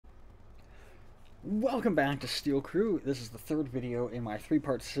Welcome back to Steel Crew. This is the third video in my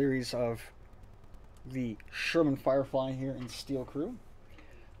three-part series of the Sherman Firefly here in Steel Crew.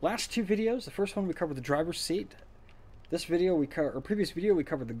 Last two videos, the first one we covered the driver's seat. This video previous video we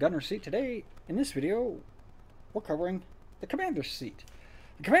covered the gunner's seat. Today, in this video, we're covering the commander's seat.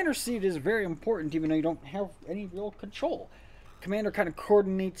 The commander's seat is very important even though you don't have any real control. Commander kind of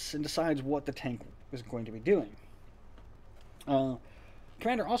coordinates and decides what the tank is going to be doing.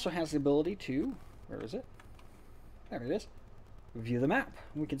 Commander also has the ability to, where is it? There it is. View the map.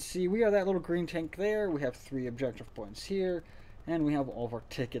 We can see we are that little green tank there. We have 3 objective points here, and we have all of our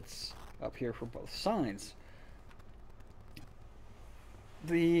tickets up here for both sides.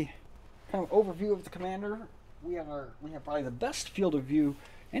 The kind of overview of the commander, we have probably the best field of view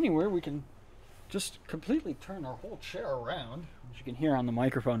anywhere. We can just completely turn our whole chair around, which you can hear on the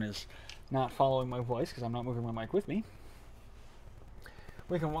microphone is not following my voice because I'm not moving my mic with me.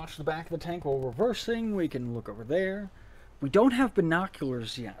 We can watch the back of the tank while reversing. We can look over there. We don't have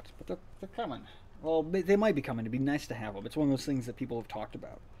binoculars yet, but they're coming. Well, they might be coming. It'd be nice to have them. It's one of those things that people have talked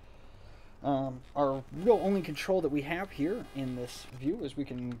about. Our real only control that we have here in this view is we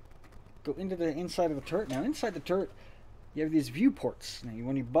can go into the inside of the turret. Now, inside the turret, you have these viewports. Now,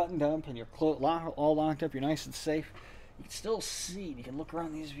 when you're buttoned up and you're all locked up, you're nice and safe. You can still see, you can look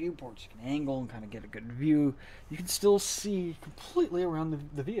around these viewports, you can angle and kind of get a good view. You can still see completely around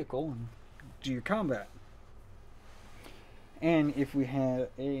the vehicle and do your combat. And if we had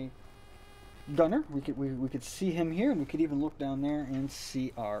a gunner, we could see him here, and we could even look down there and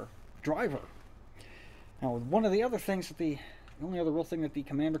see our driver. Now, one of the other things that the only other real thing that the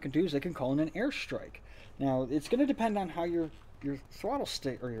commander can do is they can call in an airstrike. Now, it's going to depend on how your throttle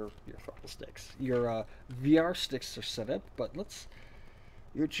stick, or your throttle sticks, your VR sticks are set up, but what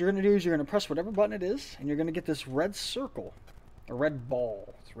you're going to do is you're going to press whatever button it is, and you're going to get this red circle, a red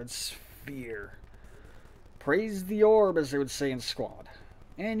ball, a red sphere. Praise the orb, as they would say in squad.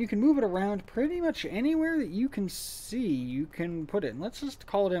 And you can move it around pretty much anywhere that you can see, you can put it. And let's just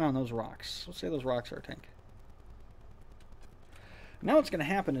call it in on those rocks. Let's say those rocks are a tank. Now what's going to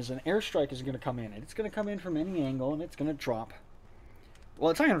happen is an airstrike is going to come in, and it's going to come in from any angle, and it's going to drop. Well,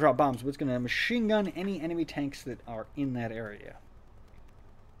 it's not going to drop bombs, but it's going to machine gun any enemy tanks that are in that area.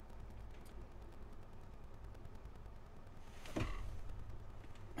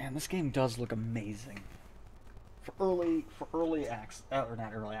 Man, this game does look amazing. For early access, or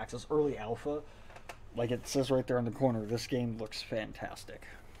not early access, early alpha, like it says right there in the corner, this game looks fantastic.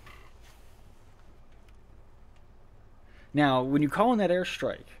 Now, when you call in that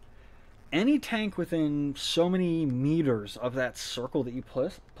airstrike, any tank within so many meters of that circle that you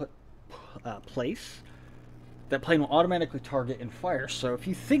place, that plane will automatically target and fire. So if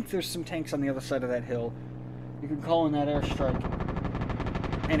you think there's some tanks on the other side of that hill, you can call in that airstrike,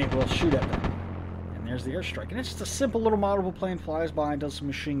 and it will shoot at them. And there's the airstrike. And it's just a simple little modelable plane, flies by, does some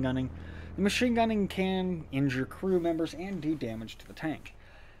machine gunning. The machine gunning can injure crew members and do damage to the tank.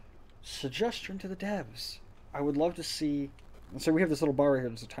 Suggestion to the devs. I would love to see, so we have this little bar right here,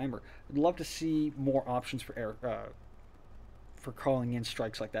 there's a timer. I'd love to see more options for calling in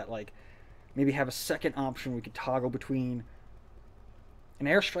strikes like that. Like, maybe have a second option we could toggle between an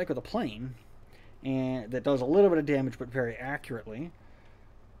airstrike with a plane, and that does a little bit of damage but very accurately,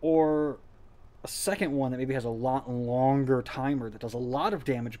 or a second one that maybe has a lot longer timer that does a lot of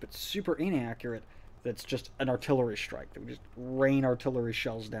damage but super inaccurate. That's just an artillery strike. That would just rain artillery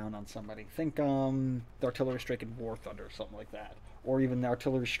shells down on somebody. Think the artillery strike in War Thunder or something like that. Or even the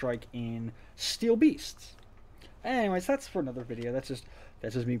artillery strike in Steel Beasts. Anyways, that's for another video. That's just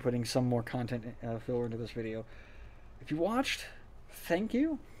me putting some more content filler into this video. If you watched, thank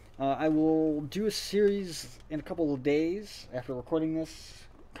you. I will do a series in a couple of days after recording this,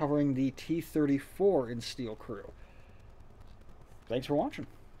 covering the T-34 in Steel Crew. Thanks for watching.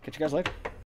 Catch you guys later.